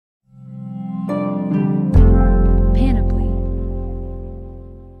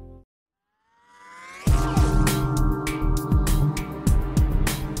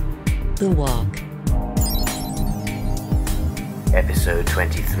Walk. Episode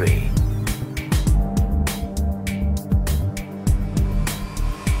 23.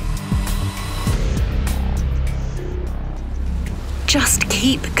 Just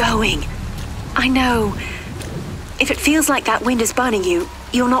keep going. I know. If it feels like that wind is burning you,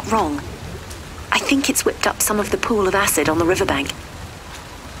 you're not wrong. I think it's whipped up some of the pool of acid on the riverbank.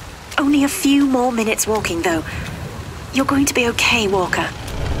 Only a few more minutes walking, though. You're going to be okay, Walker.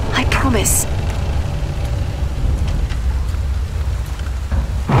 I promise.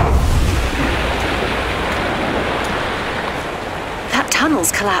 That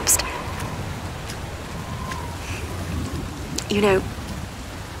tunnel's collapsed. You know,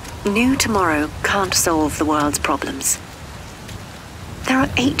 new tomorrow can't solve the world's problems. There are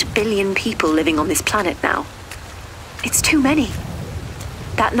 8 billion people living on this planet now. It's too many.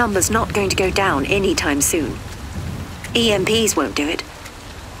 That number's not going to go down anytime soon. EMPs won't do it.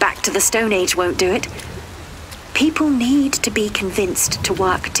 Back to the Stone Age won't do it. People need to be convinced to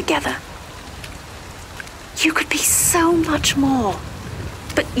work together. You could be so much more,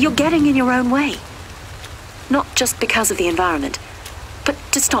 but you're getting in your own way. Not just because of the environment, but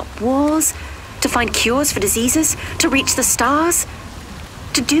to stop wars, to find cures for diseases, to reach the stars,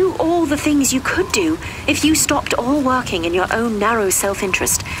 to do all the things you could do if you stopped all working in your own narrow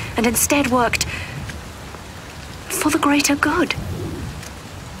self-interest and instead worked for the greater good.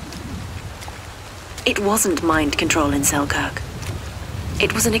 It wasn't mind control in Selkirk.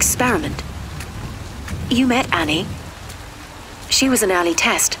 It was an experiment. You met Annie. She was an early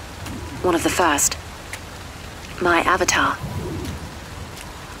test, one of the first. My avatar.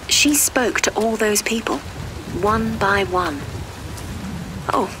 She spoke to all those people, one by one.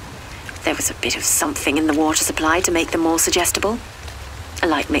 Oh, there was a bit of something in the water supply to make them more suggestible. A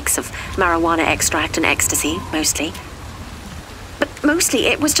light mix of marijuana extract and ecstasy, mostly. But mostly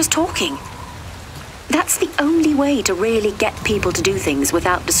it was just talking. That's the only way to really get people to do things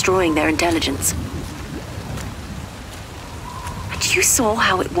without destroying their intelligence. And you saw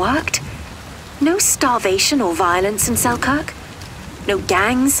how it worked. No starvation or violence in Selkirk. No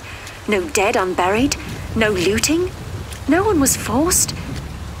gangs, no dead unburied, no looting. No one was forced.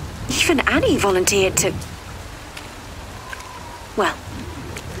 Even Annie volunteered to... Well,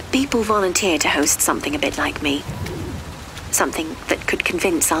 people volunteer to host something a bit like me. Something that could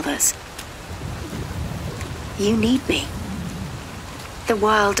convince others. You need me. The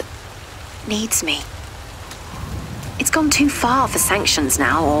world needs me. It's gone too far for sanctions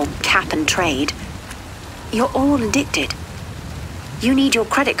now, or cap and trade. You're all addicted. You need your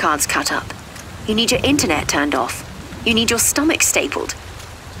credit cards cut up. You need your internet turned off. You need your stomach stapled.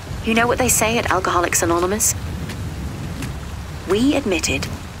 You know what they say at Alcoholics Anonymous? We admitted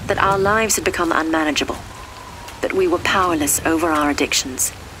that our lives had become unmanageable, that we were powerless over our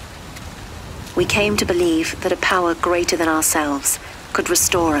addictions. We came to believe that a power greater than ourselves could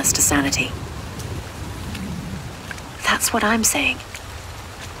restore us to sanity. That's what I'm saying.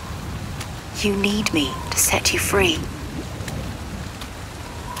 You need me to set you free.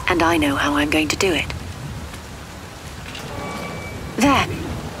 And I know how I'm going to do it. There.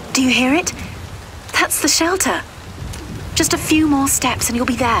 Do you hear it? That's the shelter. Just a few more steps and you'll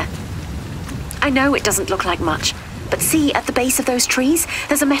be there. I know it doesn't look like much, but see, at the base of those trees,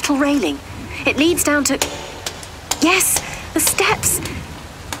 there's a metal railing. It leads down to... Yes, the steps.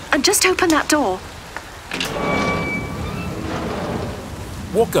 And just open that door.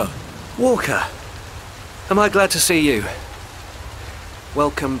 Walker! Walker! Am I glad to see you?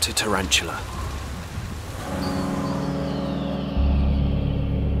 Welcome to Tarantula.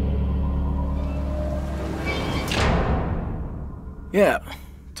 Yeah,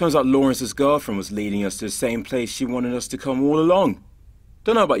 turns out Lawrence's girlfriend was leading us to the same place she wanted us to come all along.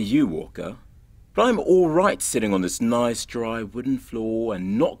 Don't know about you, Walker, but I'm all right sitting on this nice, dry wooden floor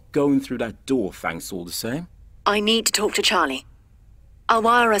and not going through that door, thanks all the same. I need to talk to Charlie. I'll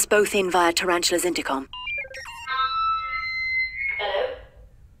wire us both in via Tarantula's intercom. Hello?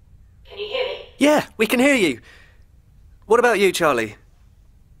 Can you hear me? Yeah, we can hear you. What about you, Charlie?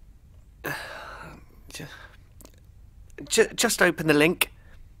 Just open the link.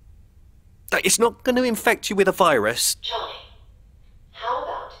 It's not going to infect you with a virus. Charlie, how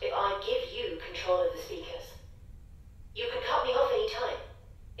about if I give you control of the speakers? You can cut me off any time.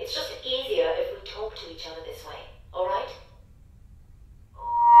 It's just easier if we talk to each other this way, all right?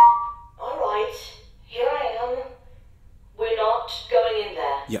 All right, here I am. We're not going in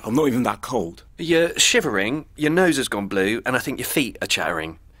there. Yeah, I'm not even that cold. You're shivering, your nose has gone blue, and I think your feet are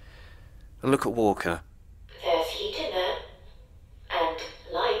chattering. And look at Walker. There's heat in there. And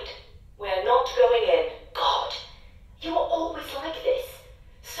light. We're not going in. God, you are always like this.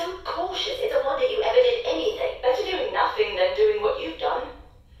 So cautious.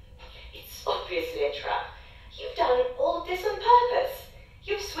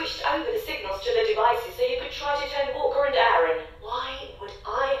 over the signals to the devices so you could try to turn Walker and Aaron. Why would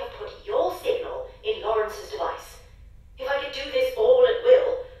I have put your signal in Lawrence's device? If I could do this all at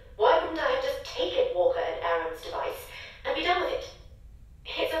will, why wouldn't I have just taken Walker and Aaron's device and be done with it?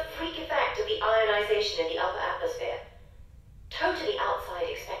 It's a freak effect of the ionization in the upper atmosphere. Totally outside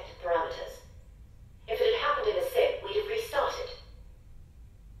expected parameters. If it had happened in a SIP, we'd have restarted.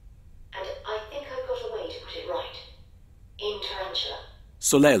 And I think I've got a way to put it right. In Tarantula.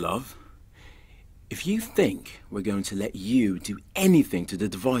 Soleil, love, if you think we're going to let you do anything to the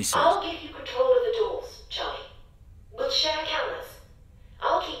devices... I'll give you control of the doors, Charlie. We'll share cameras.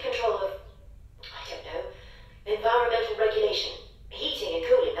 I'll keep control of, I don't know, environmental regulation, heating and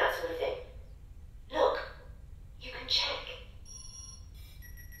cooling, that sort of thing. Look, you can check.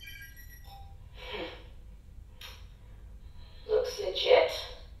 Looks legit.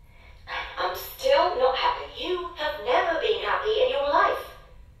 I'm still not happy. You have never been happy in your life.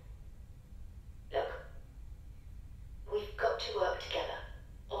 Look, we've got to work together,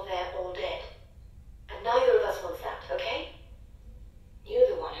 or they're all dead. And neither of us wants that, okay? You're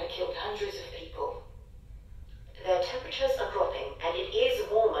the one who killed hundreds of people. Their temperatures are dropping, and it is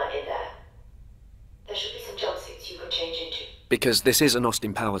warmer in there. There should be some jumpsuits you could change into. Because this is an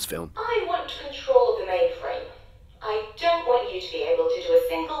Austin Powers film. I want control of the mainframe. I don't want you to be able to do a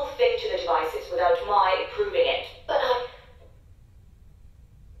single thing to the devices without my approving it. But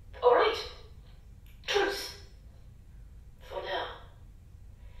all right. Truce. For now.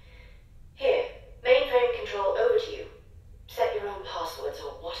 Here, mainframe control over to you. Set your own passwords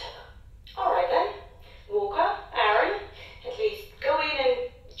or whatever. All right then. Walker, Aaron, at least go in and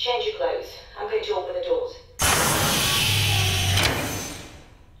change your clothes. I'm going to open the doors.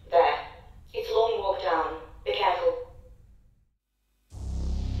 There. It's a long walk down. Be careful.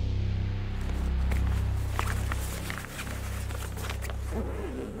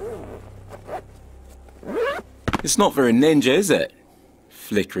 It's not very ninja, is it?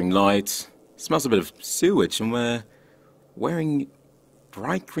 Flickering lights, smells a bit of sewage, and we're wearing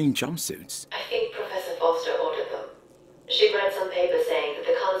bright green jumpsuits. I think Professor Foster ordered them. She read some paper saying that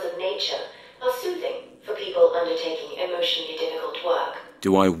the colors of nature are soothing for people undertaking emotionally difficult work.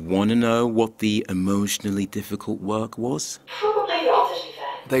 Do I want to know what the emotionally difficult work was? Probably not, to be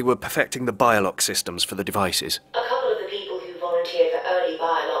fair. They were perfecting the biolock systems for the devices. A couple of the people who volunteered for early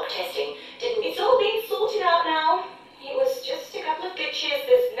biolock testing didn't. It's all been sorted out now. It was just a couple of glitches.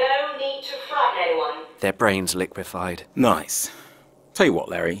 There's no need to frighten anyone. Their brains liquefied. Nice. Tell you what,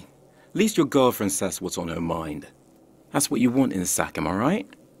 Larry. At least your girlfriend says what's on her mind. That's what you want in a sack, am I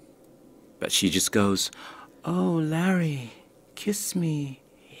right? But she just goes, "Oh, Larry, kiss me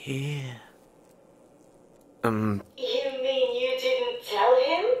here." You mean you didn't tell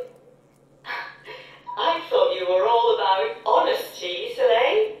him? I thought you were all about honesty,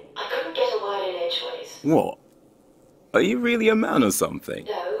 Soleil. I couldn't get a word in edgeways. What? Are you really a man or something?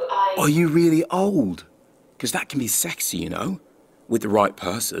 No, Are you really old? Because that can be sexy, you know? With the right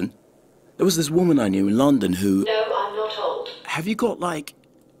person. There was this woman I knew in London who... No, I'm not old. Have you got, like,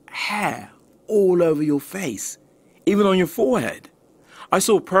 hair all over your face? Even on your forehead? I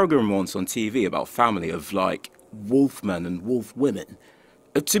saw a program once on TV about family of, like, wolf men and wolf women.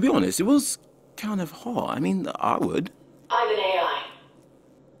 To be honest, it was kind of hot. I mean, I would. I'm an AI.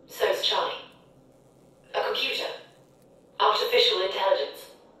 So's Charlie. A computer. Artificial intelligence.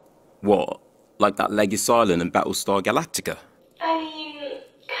 What? Like that Legis Island and Battlestar Galactica? I mean,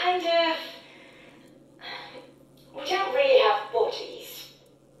 kind of. We don't really have bodies.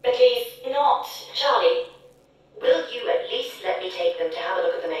 At least not. Charlie, will you at least let me take them to have a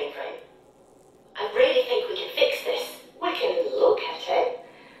look at the mainframe? I really think we can fix this. We can look at it,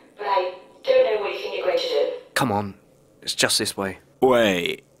 but I don't know what you think you're going to do. Come on, it's just this way.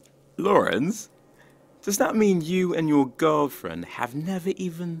 Wait, Lawrence? Does that mean you and your girlfriend have never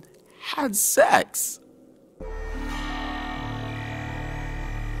even had sex?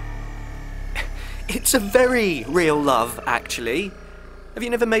 It's a very real love, actually. Have you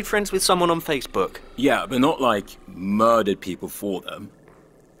never made friends with someone on Facebook? Yeah, but not like murdered people for them.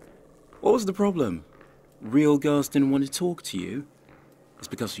 What was the problem? Real girls didn't want to talk to you? It's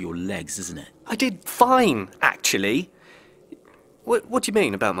because of your legs, isn't it? I did fine, actually. What do you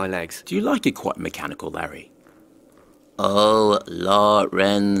mean about my legs? Do you like it quite mechanical, Larry? Oh,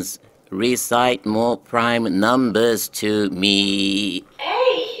 Lawrence, recite more prime numbers to me.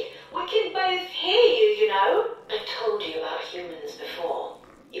 Hey, we can both hear you, you know. I've told you about humans before.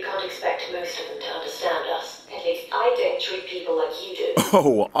 You can't expect most of them to understand us. At least I don't treat people like you do.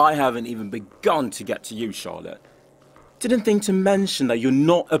 Oh, I haven't even begun to get to you, Charlotte. Didn't think to mention that you're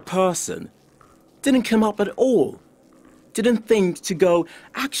not a person. Didn't come up at all. Didn't think to go,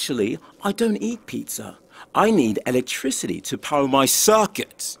 actually, I don't eat pizza. I need electricity to power my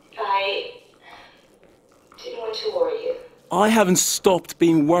circuits. I didn't want to worry you. I haven't stopped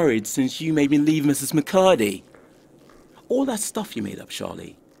being worried since you made me leave Mrs. McCurdy. All that stuff you made up,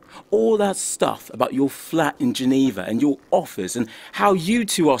 Charlie. All that stuff about your flat in Geneva and your office and how you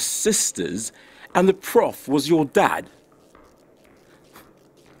two are sisters and the prof was your dad.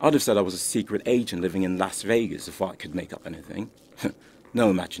 I'd have said I was a secret agent living in Las Vegas if I could make up anything. No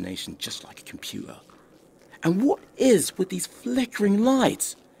imagination, just like a computer. And what is with these flickering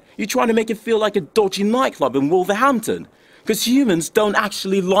lights? You're trying to make it feel like a dodgy nightclub in Wolverhampton. Because humans don't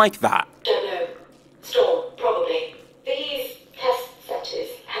actually like that. Don't know. Storm, probably. These test centres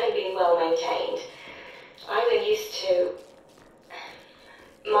haven't been well maintained. I'm used to...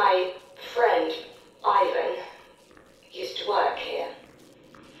 My friend, Ivan, used to work here.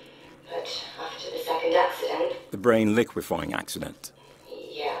 But after the second accident... The brain liquefying accident.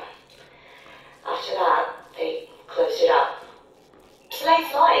 Yeah. After that, they closed it up.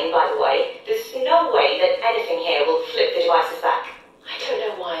 Slade's lying, by the way. There's no way that anything here will flip the devices back. I don't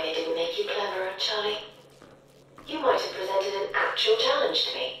know why they didn't make you cleverer, Charlie. You might have presented an actual challenge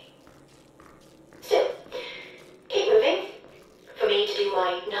to me. Still, keep moving. For me to do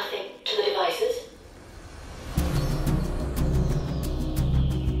my nothing to the devices.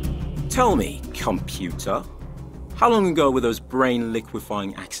 Tell me, computer, how long ago were those brain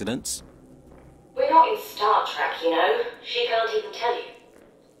liquefying accidents? We're not in Star Trek, you know. She can't even tell you.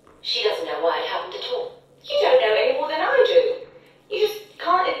 She doesn't know why it happened at all. You don't know any more than I do. You just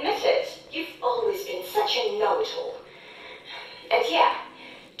can't admit it. You've always been such a know-it-all. And yeah,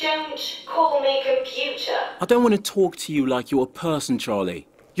 don't call me computer. I don't want to talk to you like you're a person, Charlie.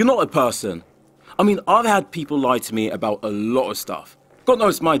 You're not a person. I mean, I've had people lie to me about a lot of stuff. God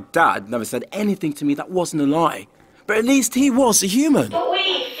knows my dad never said anything to me that wasn't a lie. But at least he was a human. But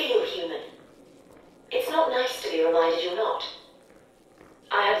we feel human. It's not nice to be reminded you're not.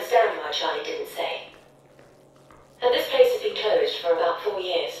 I understand why Charlie didn't say. And this place has been closed for about 4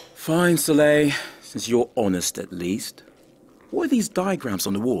 years. Fine, Soleil, since you're honest at least. What are these diagrams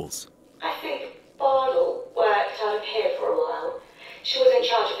on the walls? I think Bardell worked out of here for a while. She was in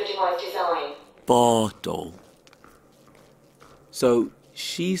charge of the device design. Bardell. So,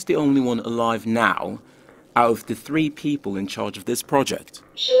 she's the only one alive now out of the 3 people in charge of this project.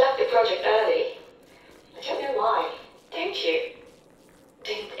 She left the project early. I don't know why. Don't you?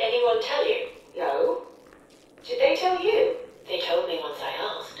 Didn't anyone tell you? No? Did they tell you? They told me once I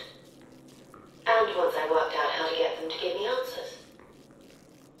asked. And once I worked out how to get them to give me answers.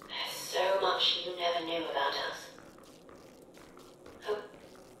 There's so much you never knew about us. Oh,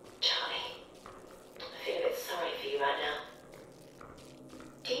 Charlie. I feel a bit sorry for you right now.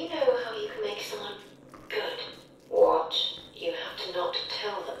 Do you know how you can make someone good? What? You have to not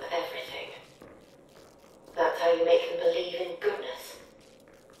tell them everything. That's how you make them believe in goodness.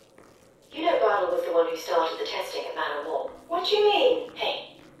 You know Bardell was the one who started the testing at Manor Mall. What do you mean?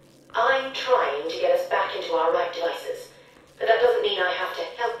 Hey, I'm trying to get us back into our right devices, but that doesn't mean I have to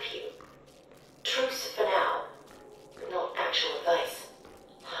help you. Truce for now, but not actual advice,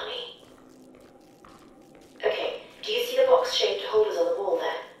 honey. Okay, do you see the box-shaped holders on the wall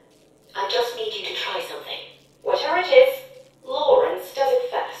there? I just need you to try something. Whatever it is, Lawrence does it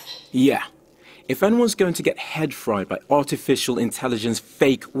first. Yeah. If anyone's going to get head fried by artificial intelligence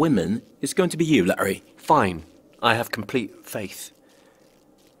fake women, it's going to be you, Larry. Fine. I have complete faith.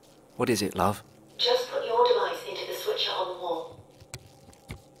 What is it, love? Just put your device into the switcher on the wall.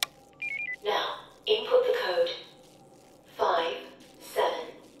 Now, input the code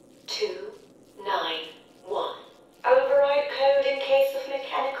 57291. Override code in case of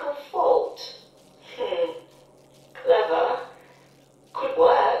mechanical fault. Clever. Could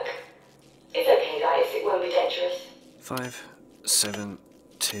work. It's okay, guys. It won't be dangerous. 5, 7,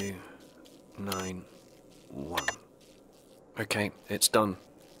 2, 9, 1. Okay, it's done.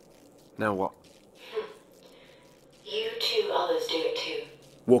 Now what? You 2 others do it too.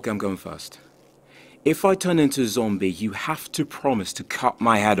 Walker, I'm going first. If I turn into a zombie, you have to promise to cut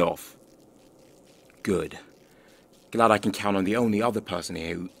my head off. Good. Glad I can count on the only other person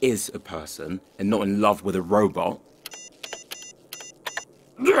here who is a person and not in love with a robot.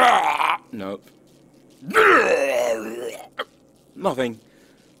 Nope. Nothing.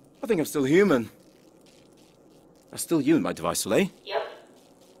 I think I'm still human. That's still you in my device, Soleil. Yep.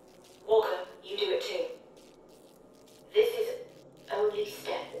 Walker, you do it too. This is only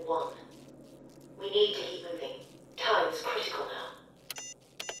step 1. We need to keep moving. Time's critical now.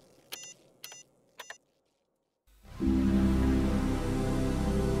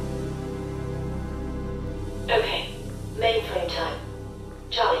 Okay,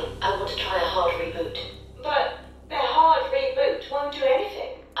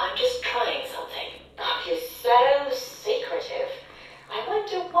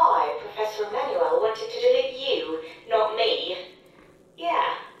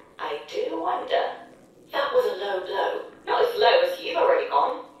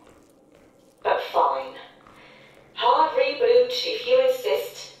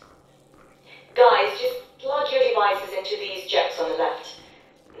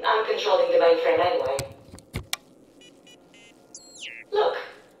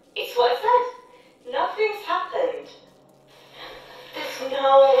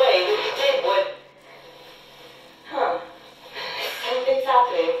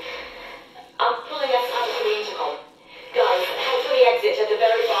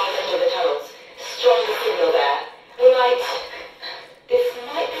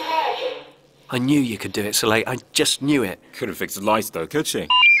 I knew you could do it, Soleil. I just knew it. Couldn't fix the lights though, could she?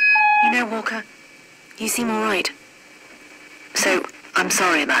 You know, Walker, you seem all right. So, I'm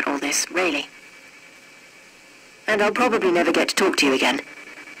sorry about all this, really. And I'll probably never get to talk to you again.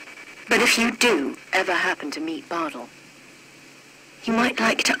 But if you do ever happen to meet Bardell, you might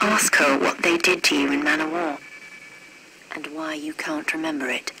like to ask her what they did to you in Man of War, and why you can't remember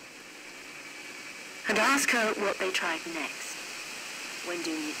it. And ask her what they tried next, when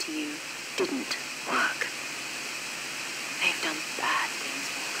doing it to you didn't work. They've done bad things,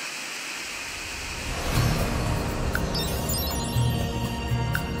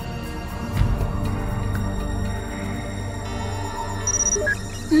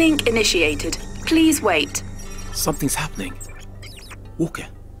 Walker. Link initiated. Please wait. Something's happening. Walker,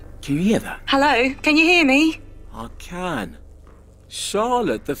 can you hear that? Hello, can you hear me? I can.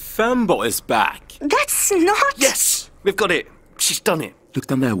 Charlotte, the fembot is back. That's not... Yes! We've got it. She's done it. Look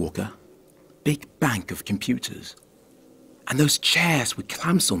down there, Walker. Big bank of computers. And those chairs with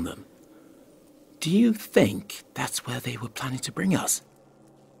clamps on them. Do you think that's where they were planning to bring us?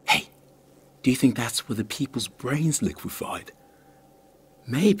 Hey, do you think that's where the people's brains liquefied?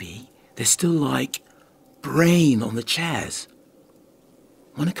 Maybe there's still, like, brain on the chairs.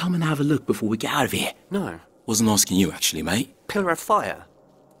 Want to come and have a look before we get out of here? No. Wasn't asking you, actually, mate. Pillar of fire?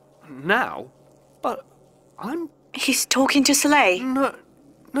 Now? But I'm... He's talking to Soleil.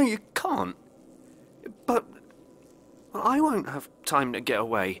 No, you can't. But I won't have time to get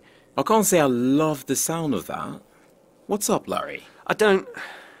away. I can't say I love the sound of that. What's up, Larry? I don't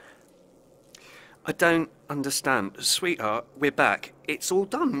understand. Sweetheart, we're back. It's all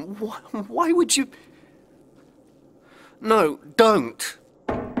done. Why would you... No, don't.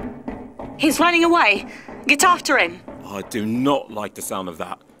 He's running away. Get after him. I do not like the sound of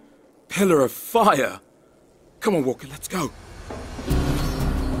that. Pillar of fire. Come on, Walker, let's go.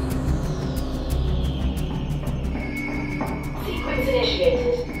 Sequence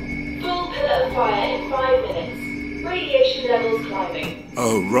initiated. Full pillar of fire in 5 minutes. Radiation levels climbing.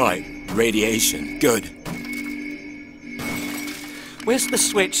 Oh, right. Radiation. Good. Where's the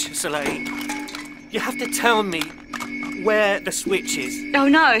switch, Soleil? You have to tell me where the switch is. Oh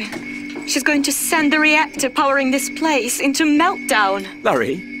no. She's going to send the reactor powering this place into meltdown.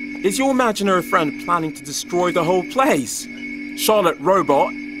 Larry, is your imaginary friend planning to destroy the whole place? Charlotte,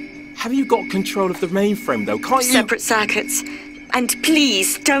 robot, have you got control of the mainframe, though? Can't you... Separate circuits. And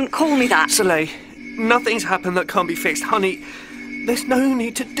please, don't call me that. Soleil, nothing's happened that can't be fixed. Honey, there's no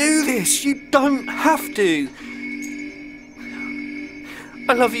need to do this. You don't have to.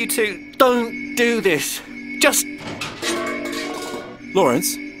 I love you too. Don't do this. Just...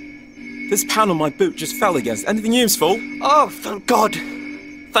 Lawrence, this pan on my boot just fell against anything useful? Oh, thank God.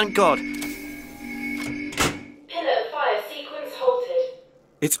 Thank God. Pillar of fire sequence halted.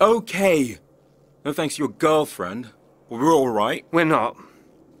 It's okay. No thanks to your girlfriend. We're all right. We're not.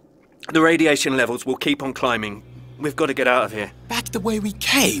 The radiation levels will keep on climbing. We've got to get out of here. Back the way we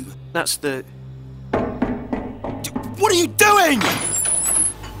came. That's the... What are you doing?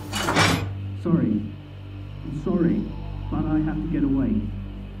 Sorry, but I have to get away.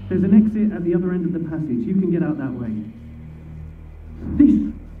 There's an exit at the other end of the passage. You can get out that way.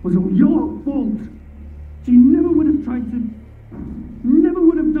 This was all your fault. She never would have tried to... Never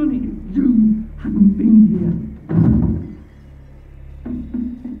would have done it if you hadn't been here.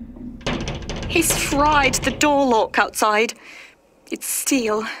 He's fried the door lock outside. It's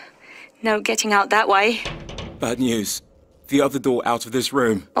steel. No getting out that way. Bad news. The other door out of this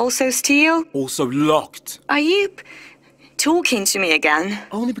room. Also steel? Also locked. Are you talking to me again?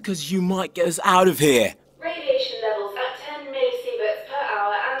 Only because you might get us out of here. Radiation levels at 10 millisieverts per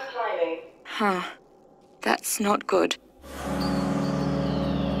hour and climbing. Huh. That's not good.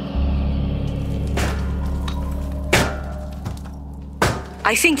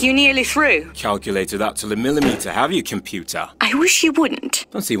 I think you're nearly through. Calculated that to the millimeter, have you, computer? I wish you wouldn't.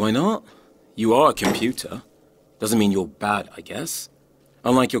 Don't see why not. You are a computer. Doesn't mean you're bad, I guess.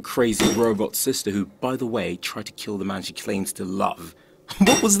 Unlike your crazy robot sister who, by the way, tried to kill the man she claims to love.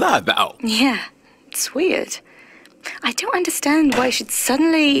 What was that about? Yeah, it's weird. I don't understand why she'd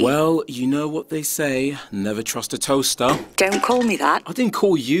suddenly... Well, you know what they say. Never trust a toaster. Don't call me that. I didn't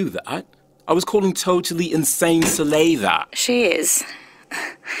call you that. I was calling totally insane Soleil that. She is.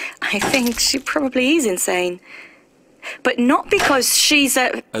 I think she probably is insane. But not because she's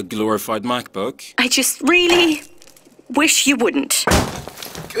a... A glorified MacBook. I just really wish you wouldn't.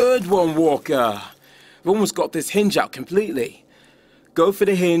 Good one, Walker. We've almost got this hinge out completely. Go for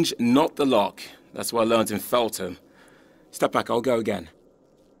the hinge, not the lock. That's what I learned in Feltham. Step back, I'll go again.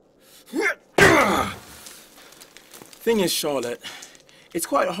 Thing is, Charlotte, It's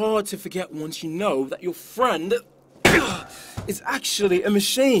quite hard to forget once you know that your friend is actually a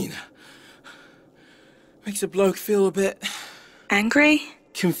machine. Makes a bloke feel a bit... Angry?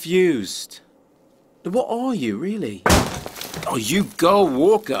 confused. What are you, really? Oh, you go,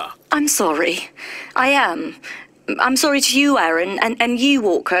 Walker. I'm sorry. I am. I'm sorry to you, Aaron, and you,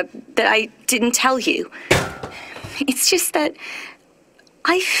 Walker, that I didn't tell you. It's just that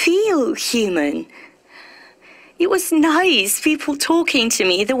I feel human. It was nice, people talking to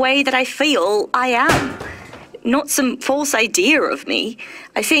me the way that I feel I am. Not some false idea of me.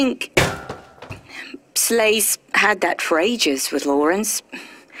 I think Slay's had that for ages with Lawrence.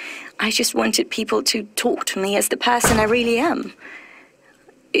 I just wanted people to talk to me as the person I really am.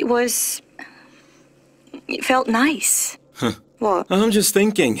 It felt nice. What? I'm just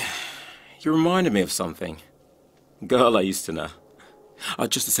thinking. You reminded me of something. A girl I used to know.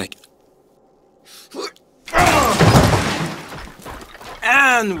 Just a sec.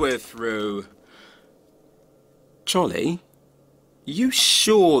 And we're through. Charlie, you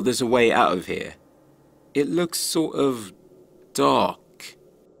sure there's a way out of here? It looks sort of dark.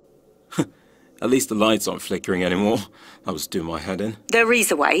 At least the lights aren't flickering anymore. That was doing my head in. There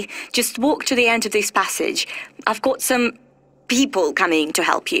is a way. Just walk to the end of this passage. I've got some people coming to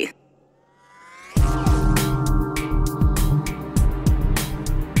help you.